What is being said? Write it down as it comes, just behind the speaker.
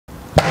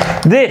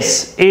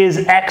This is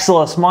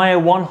Exilis, my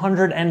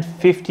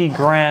 150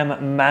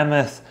 gram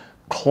mammoth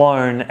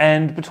clone,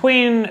 and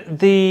between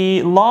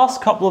the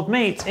last couple of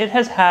meets it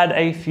has had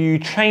a few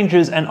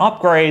changes and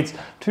upgrades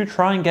to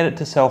try and get it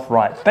to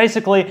self-right.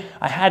 Basically,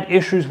 I had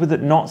issues with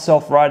it not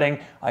self-righting.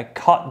 I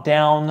cut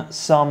down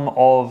some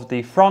of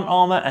the front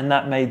armor and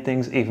that made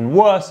things even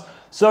worse.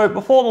 So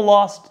before the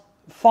last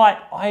fight,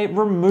 I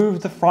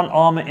removed the front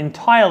armor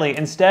entirely,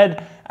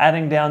 instead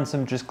adding down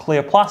some just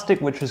clear plastic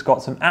which has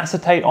got some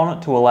acetate on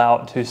it to allow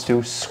it to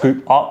still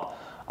scoop up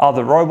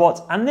other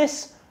robots, and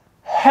this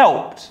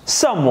helped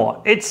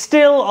somewhat. It's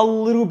still a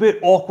little bit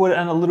awkward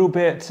and a little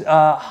bit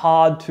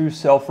hard to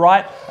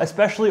self-right,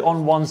 especially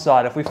on one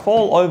side. If we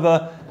fall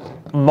over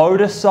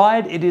motor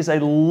side, it is a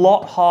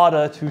lot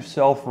harder to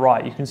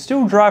self-right. You can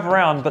still drive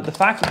around, but the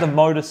fact that the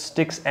motor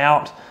sticks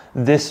out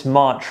this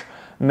much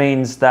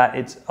means that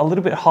it's a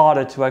little bit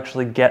harder to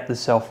actually get the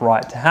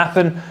self-right to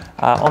happen.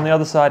 On the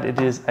other side, it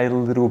is a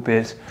little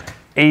bit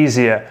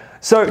easier.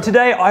 So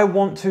today I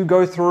want to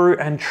go through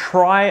and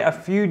try a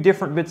few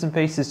different bits and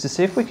pieces to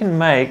see if we can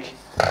make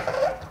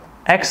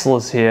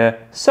Exilis here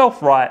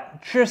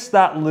self-right just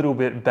that little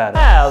bit better.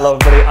 Hello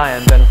everybody, I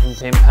am Ben from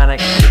Team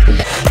Panic.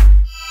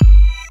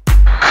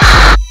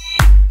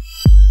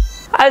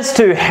 As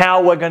to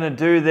how we're going to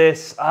do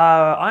this,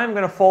 I'm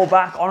going to fall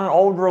back on an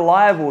old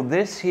reliable.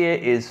 This here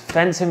is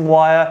fencing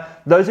wire.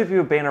 Those of you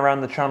who have been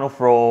around the channel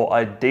for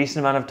a decent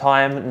amount of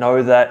time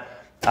know that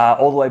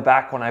all the way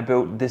back when I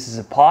built This Is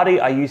a Party,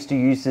 I used to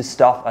use this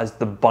stuff as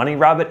the bunny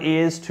rabbit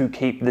ears to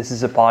keep This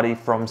Is a Party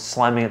from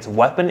slamming its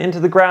weapon into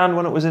the ground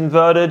when it was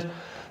inverted.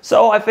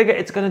 So I figure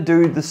it's going to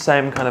do the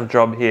same kind of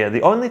job here.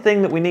 The only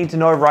thing that we need to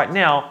know right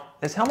now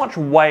is how much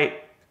weight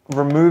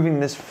removing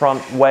this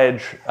front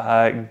wedge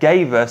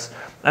gave us.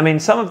 I mean,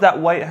 some of that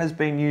weight has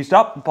been used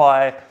up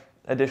by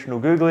additional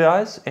googly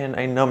eyes in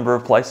a number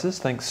of places,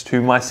 thanks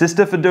to my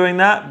sister for doing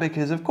that,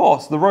 because of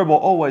course the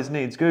robot always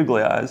needs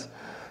googly eyes.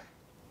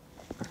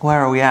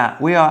 Where are we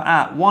at? We are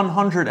at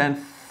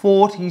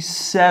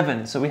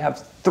 147, so we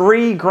have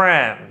 3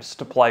 grams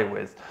to play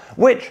with,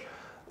 which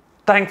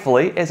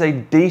thankfully is a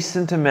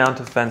decent amount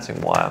of fencing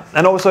wire.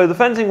 And also the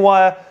fencing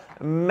wire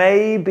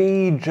may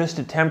be just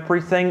a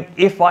temporary thing.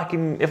 If I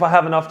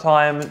have enough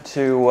time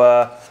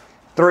to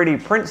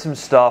 3D print some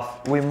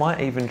stuff, we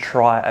might even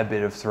try a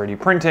bit of 3D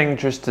printing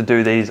just to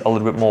do these a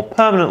little bit more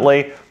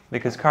permanently,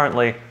 because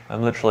currently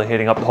I'm literally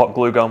heating up the hot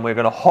glue gun. We're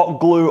going to hot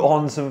glue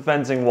on some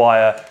fencing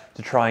wire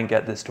to try and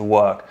get this to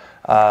work.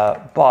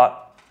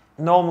 But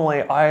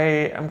normally I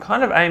am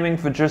kind of aiming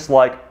for just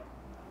like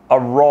a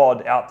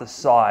rod out the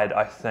side,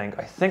 I think.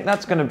 I think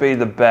that's going to be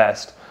the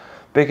best,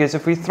 because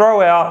if we throw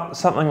out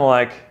something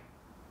like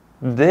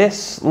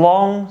this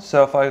long,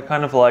 so if I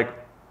kind of like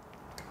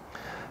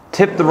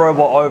tip the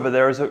robot over,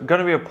 there is going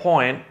to be a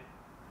point.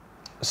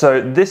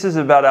 So this is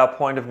about our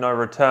point of no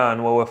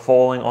return where we're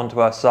falling onto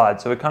our side.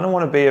 So we kind of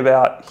want to be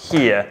about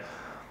here,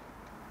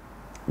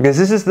 because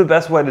this is the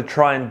best way to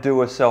try and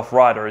do a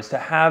self-righter, is to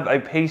have a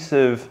piece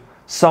of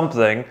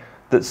something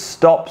that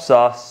stops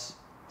us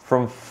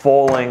from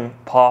falling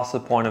past the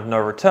point of no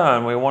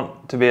return. We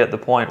want to be at the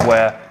point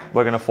where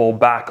we're going to fall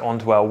back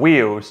onto our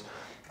wheels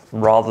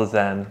rather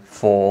than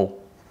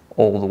fall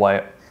all the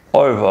way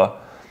over.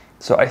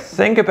 So I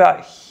think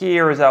about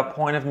here is our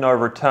point of no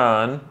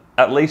return,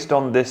 at least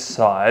on this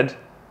side.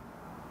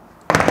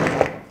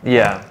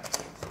 Yeah.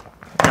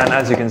 And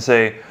as you can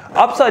see,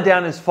 upside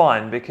down is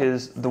fine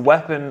because the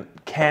weapon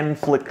can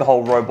flick the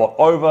whole robot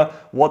over.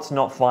 What's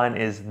not fine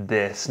is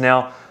this.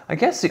 Now, I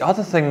guess the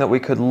other thing that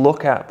we could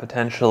look at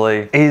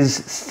potentially is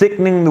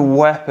thickening the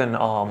weapon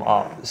arm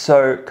up.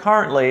 So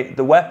currently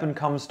the weapon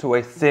comes to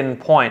a thin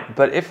point,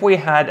 but if we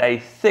had a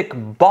thick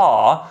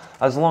bar,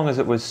 as long as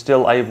it was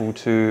still able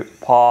to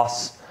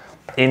pass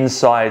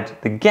inside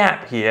the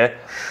gap here,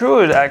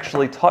 should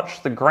actually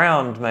touch the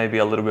ground maybe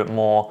a little bit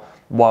more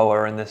while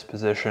we're in this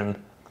position.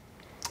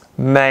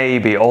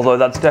 Maybe, although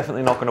that's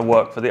definitely not going to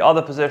work for the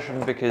other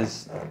position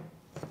because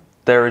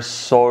there is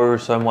so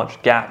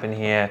much gap in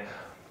here.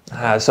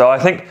 So I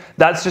think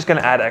that's just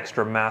going to add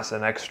extra mass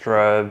and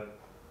extra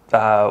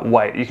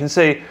weight. You can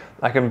see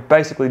I can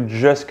basically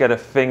just get a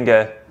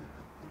finger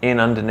in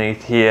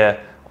underneath here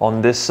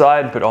on this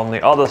side, but on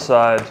the other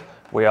side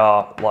we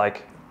are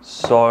like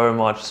so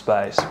much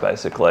space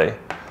basically.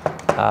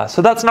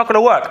 So that's not going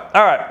to work.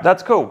 All right,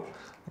 that's cool.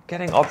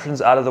 Getting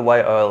options out of the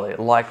way early,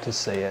 like to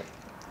see it.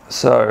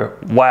 So,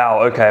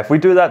 wow, okay, if we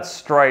do that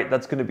straight,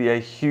 that's going to be a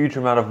huge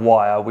amount of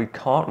wire. We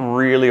can't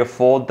really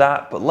afford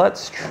that, but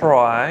let's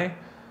try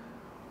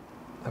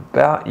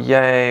about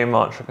yay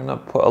much. I'm going to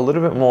put a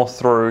little bit more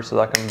through so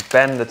that I can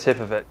bend the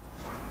tip of it.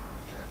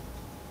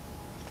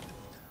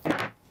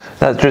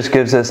 That just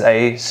gives us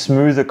a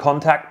smoother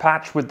contact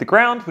patch with the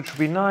ground, which will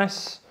be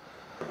nice.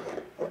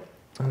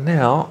 And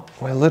now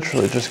we're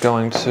literally just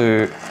going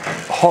to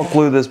hot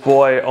glue this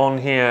boy on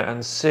here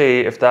and see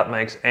if that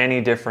makes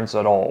any difference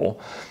at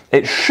all.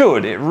 It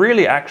should. It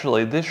really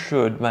actually, this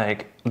should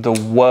make the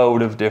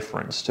world of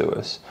difference to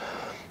us.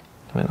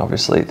 I mean,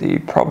 obviously the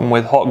problem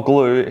with hot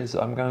glue is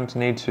I'm going to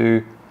need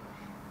to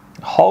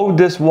hold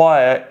this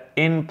wire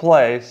in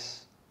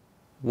place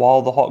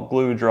while the hot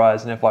glue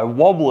dries, and if I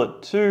wobble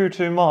it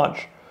too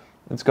much,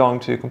 it's going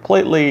to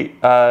completely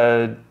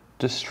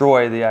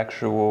destroy the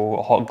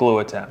actual hot glue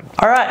attempt.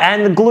 All right,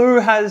 and the glue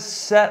has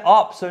set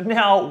up, so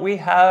now we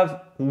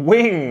have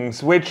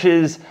wings, which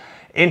is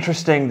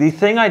interesting. The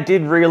thing I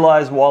did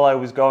realize while I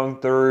was going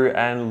through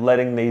and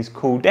letting these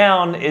cool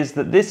down is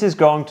that this is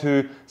going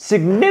to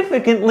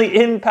significantly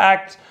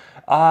impact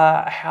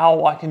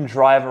how I can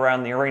drive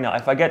around the arena.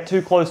 If I get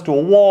too close to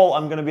a wall,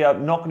 I'm not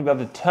going to be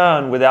able to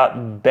turn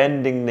without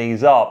bending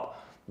these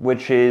up,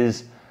 which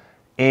is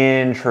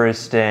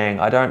interesting.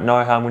 I don't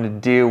know how I'm going to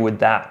deal with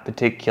that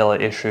particular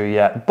issue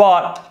yet,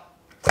 but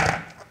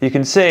you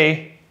can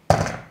see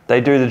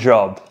they do the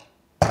job.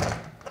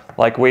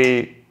 Like,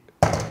 we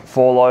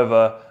fall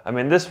over. I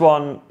mean, this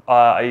one,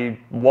 I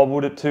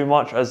wobbled it too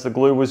much as the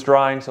glue was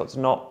drying, so it's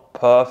not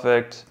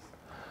perfect,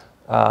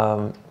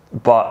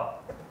 but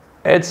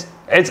it's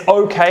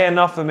okay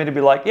enough for me to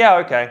be like, yeah,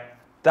 okay,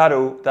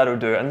 that'll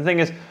do. And the thing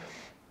is,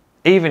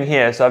 even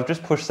here, so I've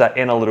just pushed that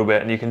in a little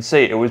bit, and you can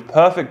see it was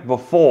perfect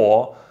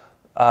before,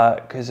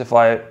 because if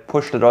I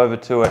pushed it over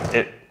to it,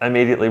 it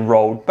immediately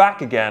rolled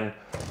back again.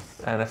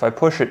 And if I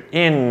push it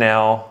in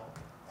now,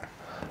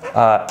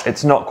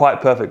 it's not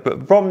quite perfect.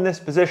 But from this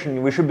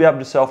position, we should be able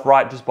to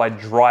self-right just by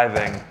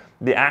driving.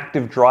 The act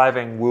of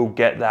driving will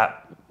get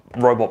that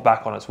robot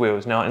back on its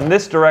wheels. Now, in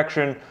this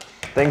direction,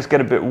 things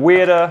get a bit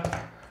weirder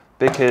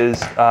because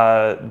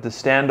the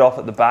standoff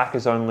at the back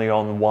is only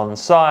on one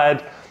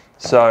side.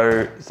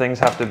 So things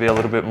have to be a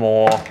little bit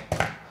more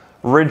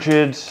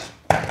rigid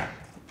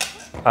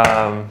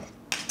and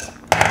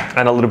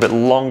a little bit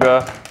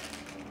longer.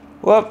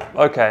 Whoop,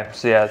 okay,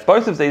 so yeah,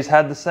 both of these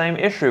had the same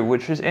issue,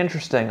 which is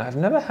interesting. I've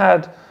never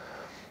had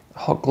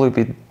hot glue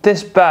be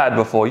this bad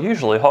before.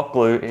 Usually hot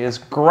glue is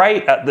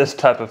great at this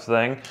type of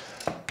thing,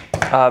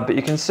 but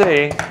you can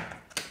see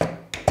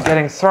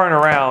getting thrown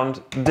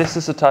around, this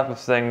is the type of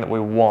thing that we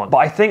want. But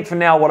I think for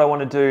now what I want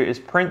to do is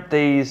print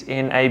these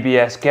in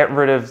ABS, get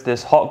rid of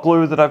this hot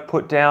glue that I've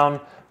put down,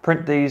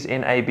 print these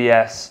in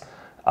ABS,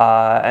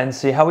 and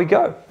see how we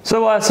go.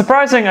 So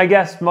surprising, I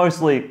guess,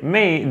 mostly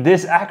me,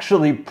 this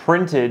actually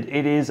printed.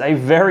 It is a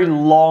very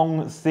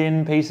long,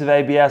 thin piece of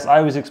ABS. I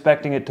was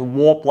expecting it to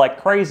warp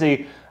like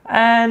crazy,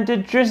 and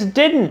it just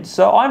didn't.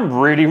 So I'm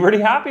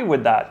really happy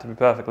with that, to be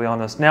perfectly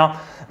honest. Now,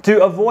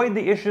 to avoid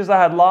the issues I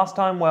had last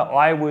time where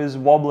I was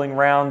wobbling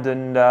around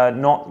and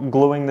not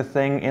gluing the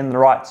thing in the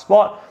right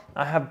spot,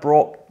 I have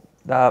brought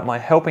my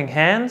helping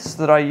hands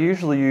that I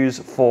usually use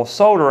for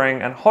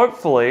soldering, and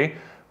hopefully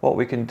what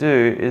we can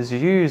do is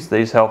use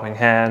these helping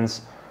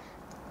hands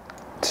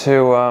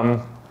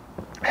to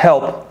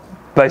help,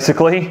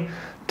 basically,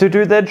 to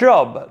do their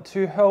job,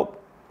 to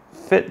help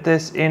fit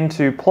this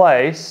into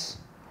place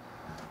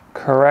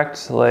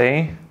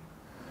correctly.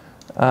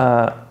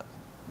 And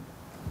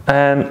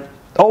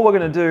all we're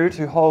going to do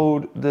to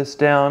hold this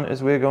down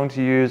is we're going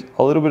to use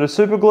a little bit of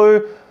super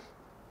glue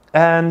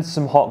and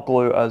some hot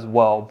glue as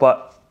well.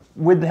 But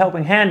with the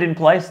helping hand in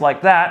place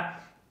like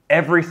that,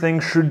 everything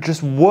should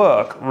just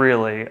work,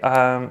 really.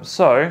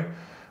 So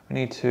we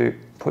need to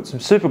put some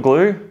super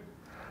glue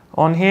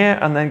on here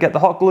and then get the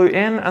hot glue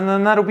in, and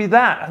then that'll be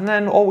that. And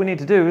then all we need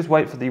to do is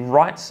wait for the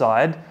right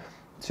side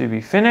to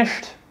be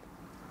finished.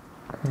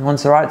 And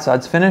once the right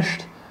side's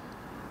finished,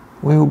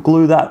 we'll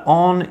glue that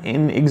on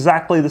in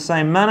exactly the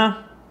same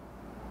manner.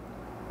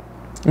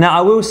 Now,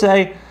 I will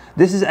say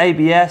this is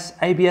ABS.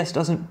 ABS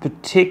doesn't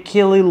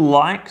particularly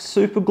like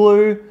super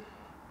glue.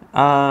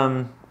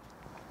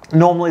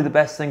 Normally the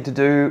best thing to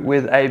do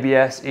with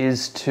ABS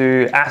is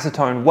to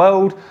acetone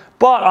weld,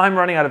 but I'm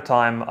running out of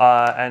time,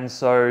 and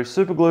so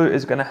super glue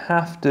is going to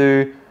have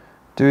to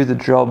do the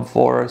job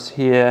for us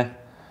here.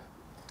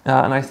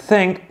 And I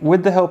think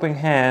with the helping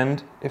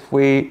hand, if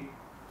we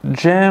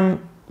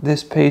jam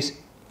this piece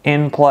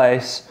in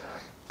place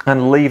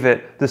and leave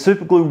it, the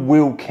super glue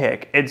will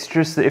kick. It's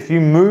just that if you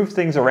move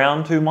things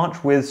around too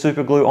much with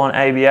super glue on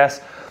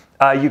ABS,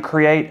 you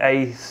create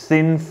a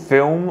thin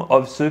film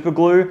of super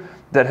glue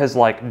that has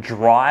like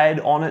dried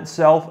on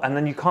itself, and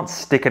then you can't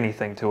stick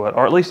anything to it,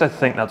 or at least I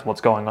think that's what's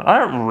going on. I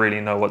don't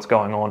really know what's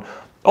going on.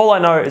 All I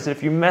know is that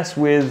if you mess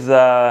with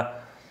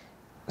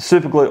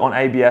super glue on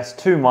ABS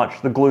too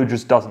much, the glue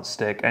just doesn't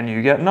stick and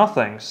you get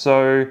nothing.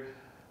 So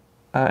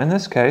in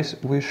this case,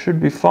 we should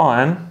be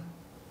fine.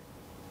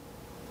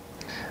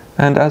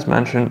 And as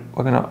mentioned,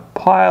 we're gonna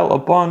pile a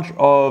bunch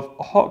of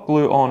hot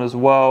glue on as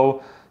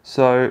well.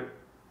 So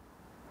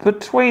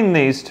between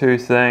these two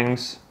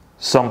things,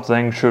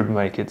 something should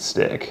make it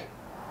stick,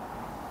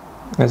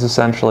 is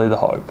essentially the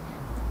hope.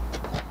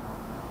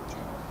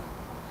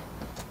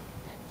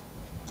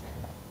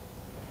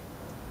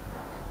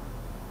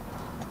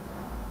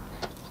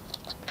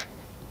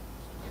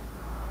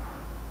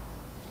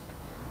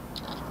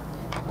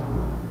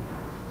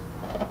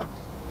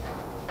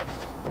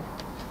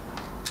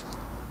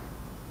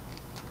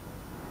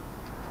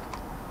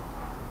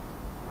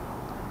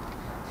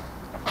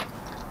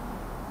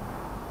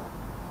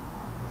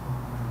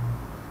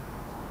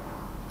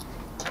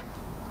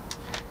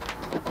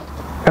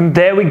 And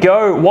there we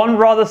go, one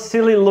rather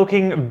silly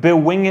looking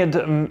bewinged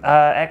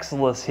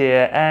Exilis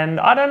here, and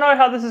I don't know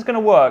how this is going to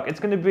work.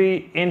 It's going to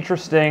be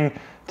interesting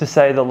to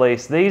say the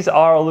least. These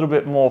are a little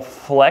bit more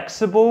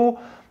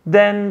flexible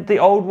than the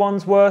old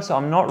ones were, so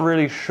I'm not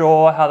really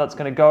sure how that's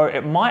going to go.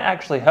 It might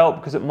actually help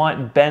because it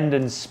might bend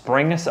and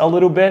spring us a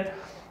little bit.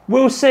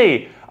 We'll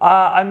see.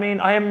 I mean,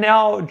 I am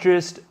now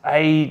just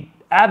a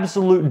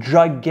absolute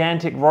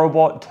gigantic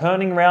robot.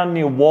 Turning around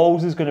near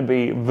walls is going to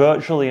be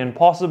virtually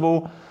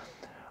impossible.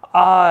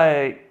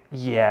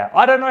 Yeah,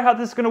 I don't know how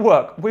this is going to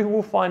work. We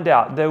will find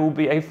out. There will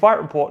be a fight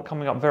report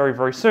coming up very,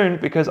 very soon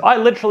because I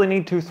literally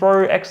need to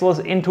throw Exilis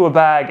into a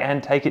bag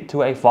and take it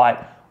to a fight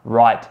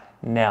right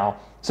now.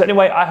 So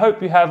anyway, I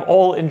hope you have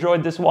all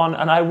enjoyed this one,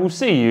 and I will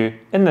see you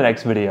in the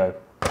next video.